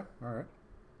 Okay. All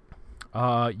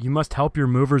right. You must help your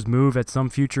movers move at some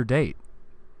future date.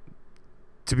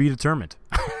 To be determined.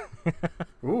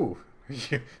 Ooh,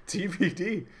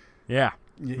 TBD. Yeah.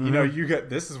 You know,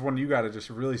 this is when you got to just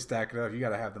really stack it up. You got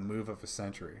to have the move of a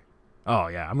century. Oh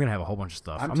yeah, I'm gonna have a whole bunch of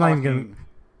stuff. I'm not even talking gonna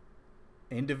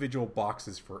individual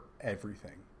boxes for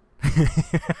everything.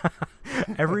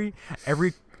 every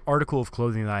article of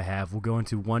clothing that I have will go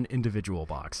into one individual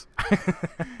box.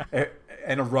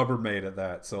 And a Rubbermaid at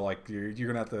that. So like you're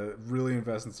gonna have to really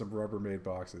invest in some Rubbermaid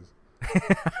boxes.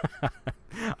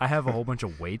 I have a whole bunch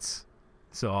of weights,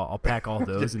 so I'll pack all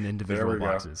those in individual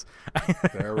boxes.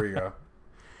 There we go.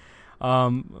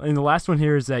 And the last one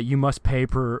here is that you must pay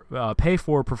for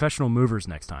professional movers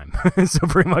next time. So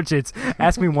pretty much it's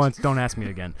ask me once, don't ask me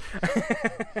again.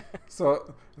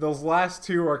 So those last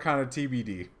two are kind of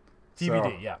TBD.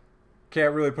 TBD, yeah.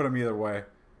 Can't really put them either way.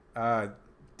 Do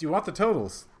you want the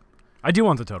totals? I do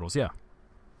want the totals, yeah.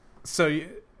 So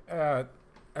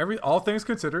all things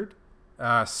considered,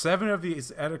 7 of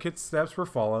these etiquette steps were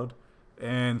followed,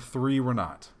 and 3 were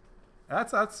not.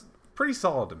 That's pretty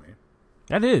solid to me.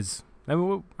 That is.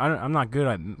 I'm not good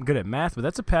at math, but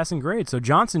that's a passing grade. So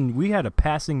Johnson, we had a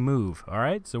passing move. All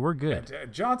right, so we're good. Yeah,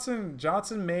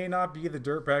 Johnson may not be the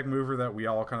dirtbag mover that we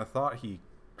all kind of thought he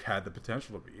had the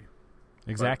potential to be.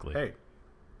 Exactly. But, hey,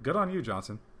 good on you,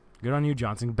 Johnson. Good on you,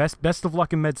 Johnson. Best of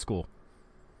luck in med school.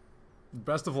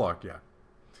 Best of luck, yeah.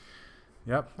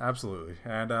 Yep, absolutely.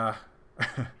 And on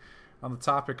the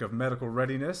topic of medical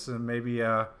readiness and maybe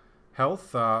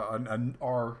health,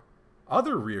 our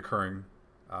other reoccurring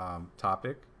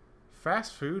topic,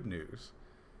 fast food news.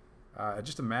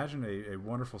 Just imagine a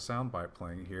wonderful soundbite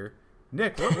playing here.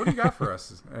 Nick, what do you got for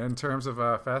us in terms of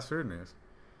fast food news?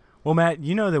 Well, Matt,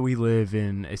 you know that we live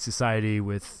in a society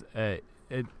with a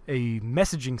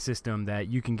messaging system that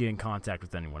you can get in contact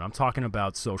with anyone. I'm talking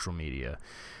about social media.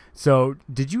 So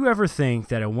did you ever think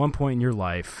that at one point in your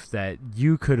life that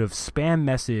you could have spam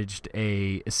messaged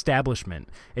a establishment,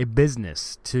 a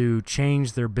business, to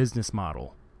change their business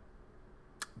model?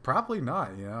 Probably not.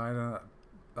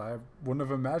 I wouldn't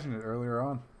have imagined it earlier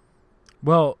on.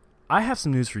 Well, I have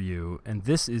some news for you, and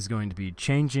this is going to be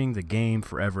changing the game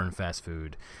forever in fast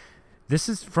food. This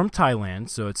is from Thailand,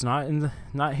 so it's not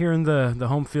here in the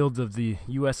home field of the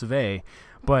U.S. of A.,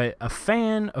 but a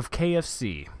fan of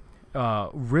KFC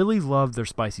really loved their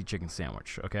spicy chicken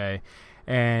sandwich, okay?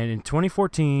 And in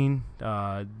 2014,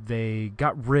 they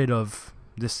got rid of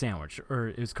this sandwich, or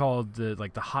it's called the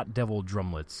Hot Devil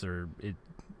Drumlets, or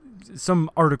some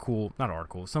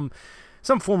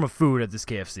form of food at this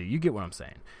KFC. You get what I'm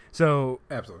saying. So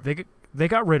absolutely, they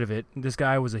got rid of it. This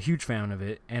guy was a huge fan of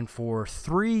it, and for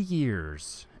 3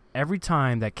 years, every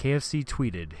time that KFC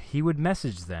tweeted, he would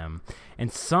message them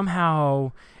and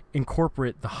somehow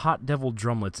incorporate the Hot Devil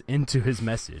Drumlets into his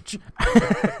message.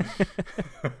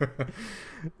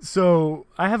 So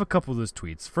I have a couple of those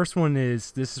tweets. First one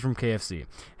this is from KFC.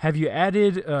 Have you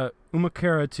added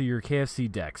Umakara to your KFC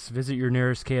decks? Visit your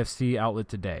nearest KFC outlet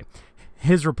today.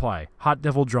 His reply, Hot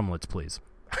Devil Drumlets, please.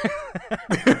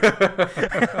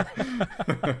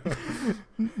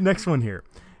 Next one here.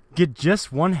 Get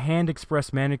just one hand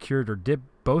express manicured or dip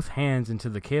both hands into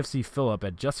the KFC fill-up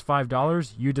at just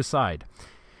 $5. You decide.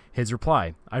 His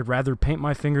reply, I'd rather paint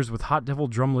my fingers with Hot Devil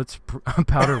Drumlets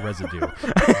powder residue.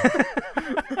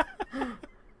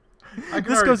 I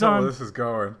can already tell where this is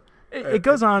going. It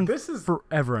goes on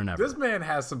forever and ever. This man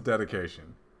has some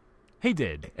dedication. He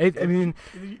did. I mean,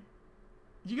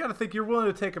 you got to think you're willing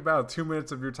to take about 2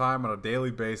 minutes of your time on a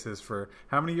daily basis for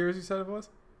how many years you said it was?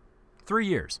 3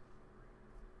 years.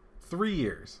 3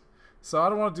 years. So I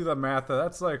don't want to do that math.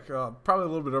 That's like probably a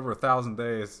little bit over 1,000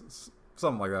 days,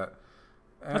 something like that.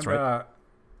 And, that's right.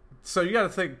 So you got to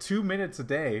think 2 minutes a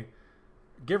day,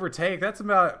 give or take. That's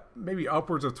about maybe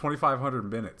upwards of 2,500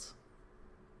 minutes.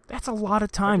 That's a lot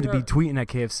of time to be tweeting at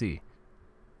KFC.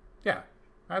 Yeah,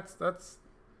 that's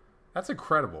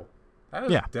incredible. That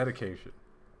is dedication.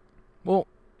 Well,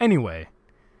 anyway,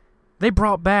 they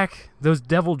brought back those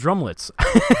devil drumlets.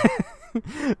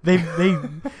 they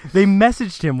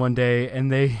messaged him one day,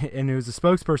 and it was a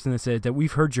spokesperson that said that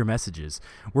we've heard your messages.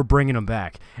 We're bringing them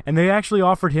back, and they actually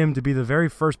offered him to be the very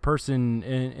first person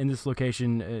in this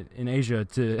location in Asia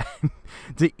to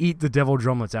to eat the devil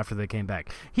drumlets after they came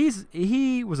back.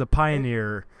 He was a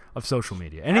pioneer of social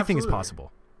media. Anything is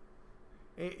possible.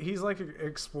 He's like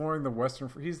exploring the Western.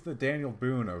 He's the Daniel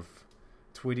Boone of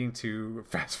tweeting to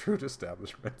fast food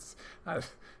establishments.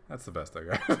 That's the best I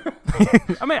got.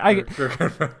 I mean,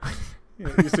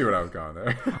 you see what I was going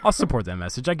there. I'll support that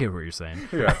message. I get what you're saying.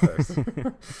 Yeah, thanks.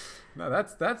 No,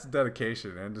 that's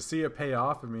dedication, and to see it pay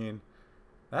off. I mean,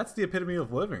 that's the epitome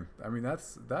of living. I mean,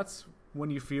 that's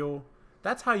when you feel.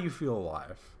 That's how you feel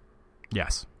alive.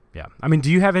 Yes. Yeah. I mean,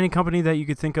 do you have any company that you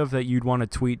could think of that you'd want to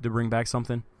tweet to bring back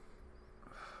something?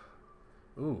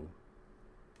 Ooh.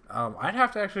 I'd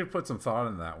have to actually put some thought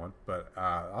in that one, but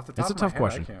off the top of my head,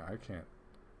 question. I can't.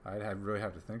 I'd really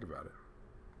have to think about it.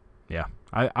 Yeah,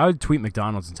 I would tweet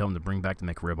McDonald's and tell them to bring back the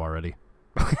McRib already.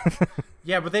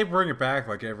 Yeah, but they bring it back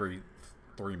like every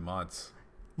 3 months.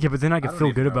 Yeah, but then I could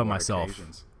feel good about myself.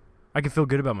 Occasions. I could feel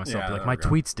good about myself. Yeah, like my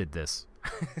tweets did this.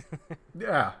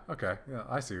 Yeah. Okay. Yeah,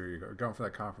 I see where you're going for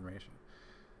that confirmation.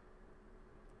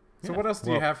 So, what else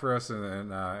do you have for us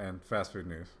in fast food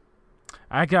news?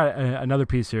 I got another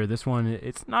piece here. This one,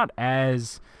 it's not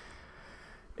as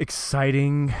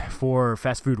exciting for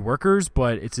fast food workers,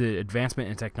 but it's an advancement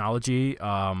in technology.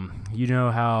 You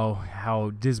know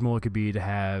how dismal it could be to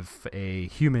have a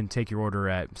human take your order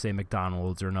at, say,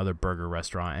 McDonald's or another burger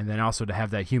restaurant, and then also to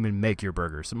have that human make your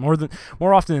burger. So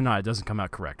more often than not, it doesn't come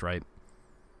out correct, right?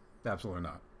 Absolutely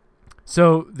not.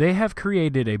 So they have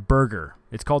created a burger.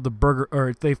 It's called the burger,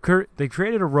 or they've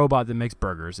created a robot that makes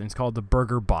burgers, and it's called the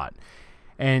Burger Bot.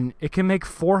 And it can make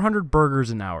 400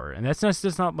 burgers an hour. And that's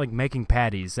just not like making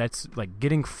patties. That's like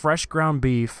getting fresh ground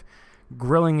beef,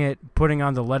 grilling it, putting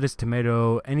on the lettuce,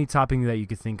 tomato, any topping that you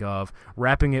could think of,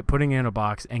 wrapping it, putting it in a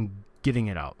box, and getting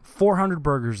it out. 400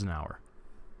 burgers an hour.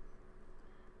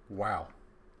 Wow.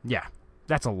 Yeah,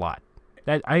 that's a lot.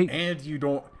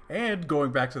 And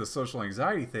going back to the social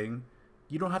anxiety thing,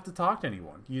 you don't have to talk to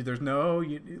anyone. There's a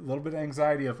little bit of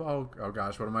anxiety of, oh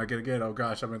gosh, what am I going to get? Oh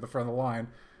gosh, I'm at the front of the line.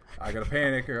 I got to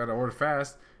panic. I got to order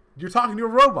fast. You're talking to a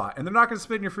robot, and they're not going to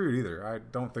spit in your food either. I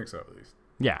don't think so, at least.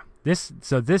 Yeah, this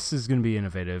is going to be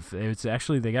innovative. It's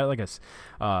actually, they got like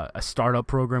a startup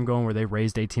program going where they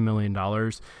raised $18 million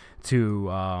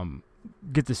to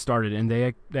get this started, and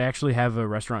they actually have a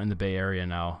restaurant in the Bay Area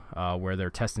now where they're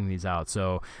testing these out.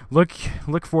 So look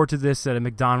forward to this at a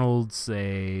McDonald's,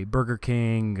 a Burger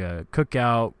King, a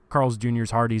Cookout, Carl's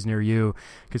Jr.'s, Hardee's near you,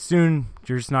 because soon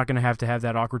you're just not going to have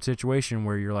that awkward situation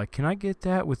where you're like, can I get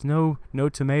that with no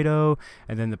tomato?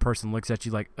 And then the person looks at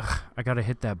you like, ugh, I got to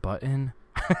hit that button.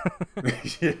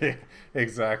 Yeah,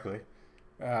 exactly.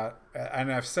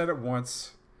 And I've said it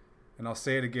once, and I'll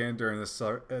say it again during this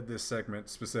segment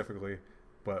specifically,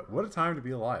 but what a time to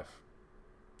be alive.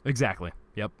 Exactly.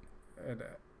 Yep. And,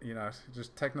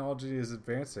 just technology is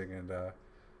advancing, and,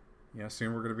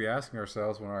 soon we're going to be asking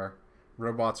ourselves when our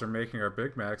robots are making our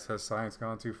Big Macs, has science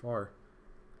gone too far?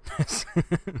 That's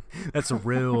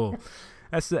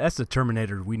the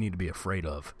Terminator we need to be afraid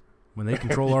of. When they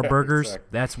control our burgers,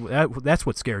 exactly. That's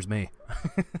what scares me.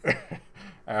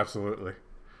 Absolutely.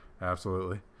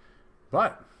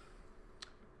 But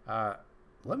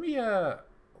let me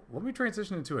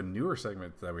transition into a newer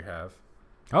segment that we have.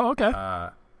 Oh, okay.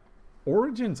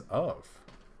 Origins of.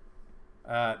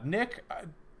 Nick,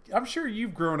 I'm sure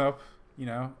you've grown up.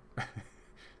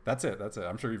 That's it.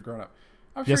 I'm sure you've grown up.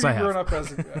 I'm sure you've grown up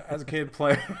as a kid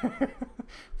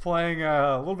playing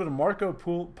a little bit of Marco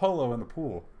Polo in the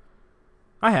pool.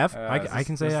 I have. I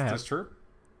can say I have. That's true.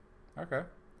 Okay.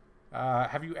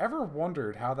 Have you ever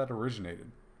wondered how that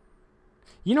originated?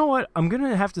 You know what? I'm going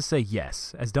to have to say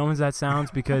yes, as dumb as that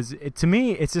sounds, because to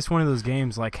me, it's just one of those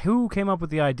games, like, who came up with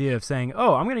the idea of saying,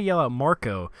 oh, I'm going to yell out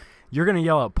Marco, you're going to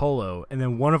yell out Polo, and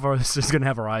then one of us is going to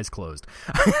have our eyes closed.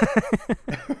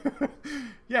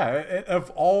 Yeah, of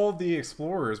all the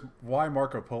explorers, why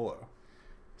Marco Polo?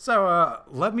 So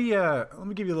let me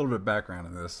give you a little bit of background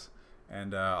on this.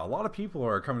 And a lot of people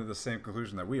are coming to the same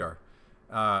conclusion that we are.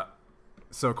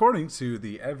 So according to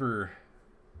the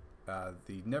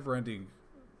never-ending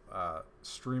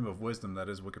stream of wisdom that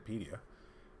is Wikipedia,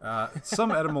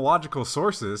 some etymological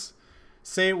sources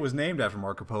say it was named after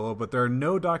Marco Polo, but there are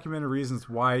no documented reasons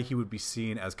why he would be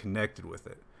seen as connected with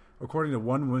it. According to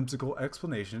one whimsical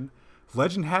explanation,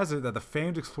 Legend has it that the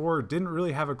famed explorer didn't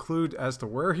really have a clue as to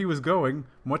where he was going,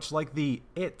 much like the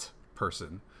It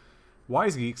person.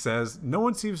 WiseGeek says, no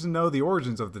one seems to know the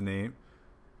origins of the name,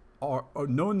 or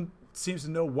no one seems to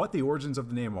know what the origins of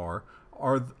the name are,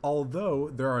 although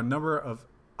there are a number of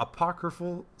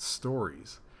apocryphal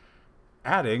stories.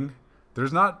 Adding,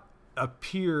 there's not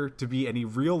appear to be any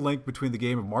real link between the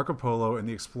game of Marco Polo and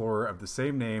the explorer of the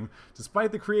same name,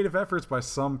 despite the creative efforts by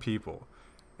some people.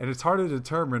 And it's hard to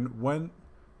determine when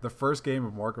the first game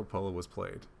of Marco Polo was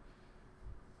played.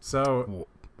 So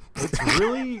it's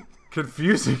really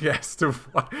confusing as to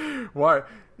why.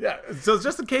 Yeah, so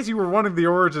just in case you were wondering the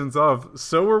origins of,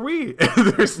 so were we.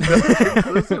 There's no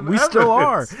conclusive We still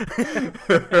are.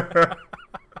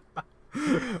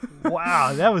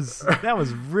 Wow, that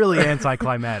was really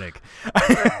anticlimactic.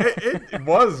 It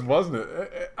was, wasn't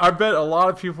it? I bet a lot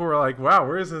of people were like, wow,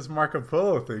 where's this Marco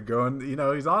Polo thing going? You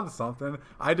know, he's on to something.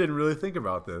 I didn't really think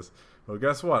about this. Well,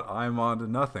 guess what? I'm on to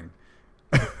nothing.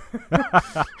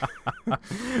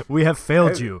 We have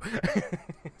failed you.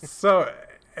 So,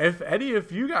 if any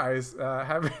of you guys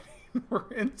have any more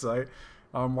insight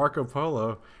on Marco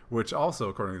Polo, which also,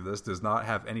 according to this, does not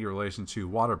have any relation to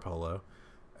water polo,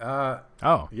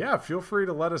 yeah, feel free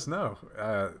to let us know.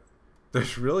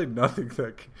 There's really nothing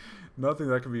that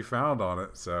can be found on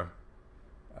it. So,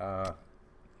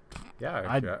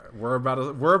 we're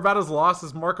about as lost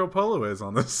as Marco Polo is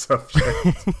on this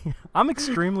subject. I'm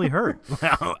extremely hurt.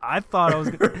 I thought I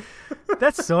was.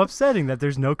 That's so upsetting that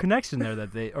there's no connection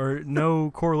there or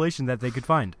no correlation that they could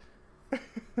find.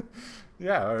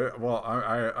 Yeah, well,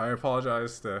 I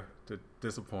apologize to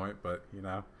disappoint, but you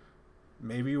know.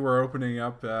 Maybe we're opening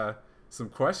up some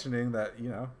questioning that, you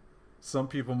know, some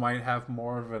people might have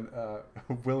more of a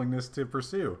willingness to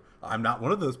pursue. I'm not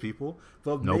one of those people,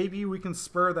 but Nope. Maybe we can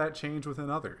spur that change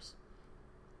within others.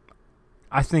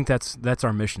 I think that's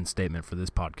our mission statement for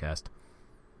this podcast.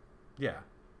 Yeah.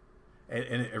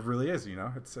 And it really is, you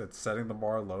know. It's setting the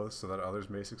bar low so that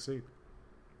others may succeed.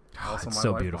 Also It's my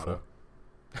so life beautiful.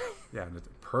 motto. Yeah, and it's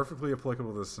perfectly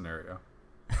applicable to this scenario.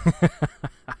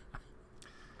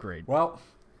 Great. Well,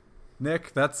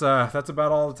 Nick, that's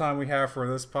about all the time we have for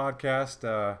this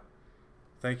podcast.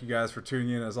 Thank you guys for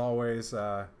tuning in as always.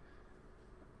 As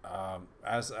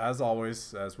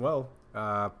always as well.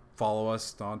 Follow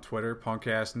us on Twitter,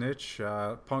 Punkcast Niche,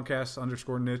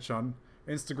 Punkcast_Niche on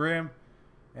Instagram,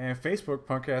 and Facebook,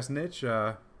 Punkcast Niche.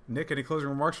 Nick, any closing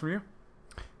remarks from you?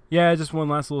 Yeah, just one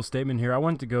last little statement here. I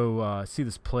went to go see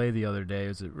this play the other day.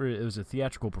 It was a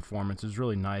theatrical performance. It was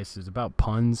really nice. It was about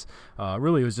puns.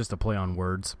 Really, it was just a play on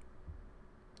words.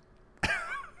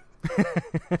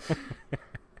 This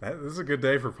is a good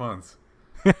day for puns.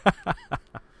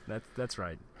 That's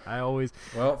right. I want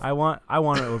to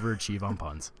overachieve on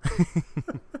puns.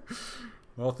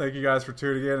 Well, thank you guys for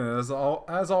tuning in, and as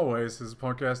always, this is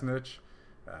Punkcast Niche.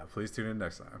 Please tune in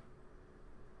next time.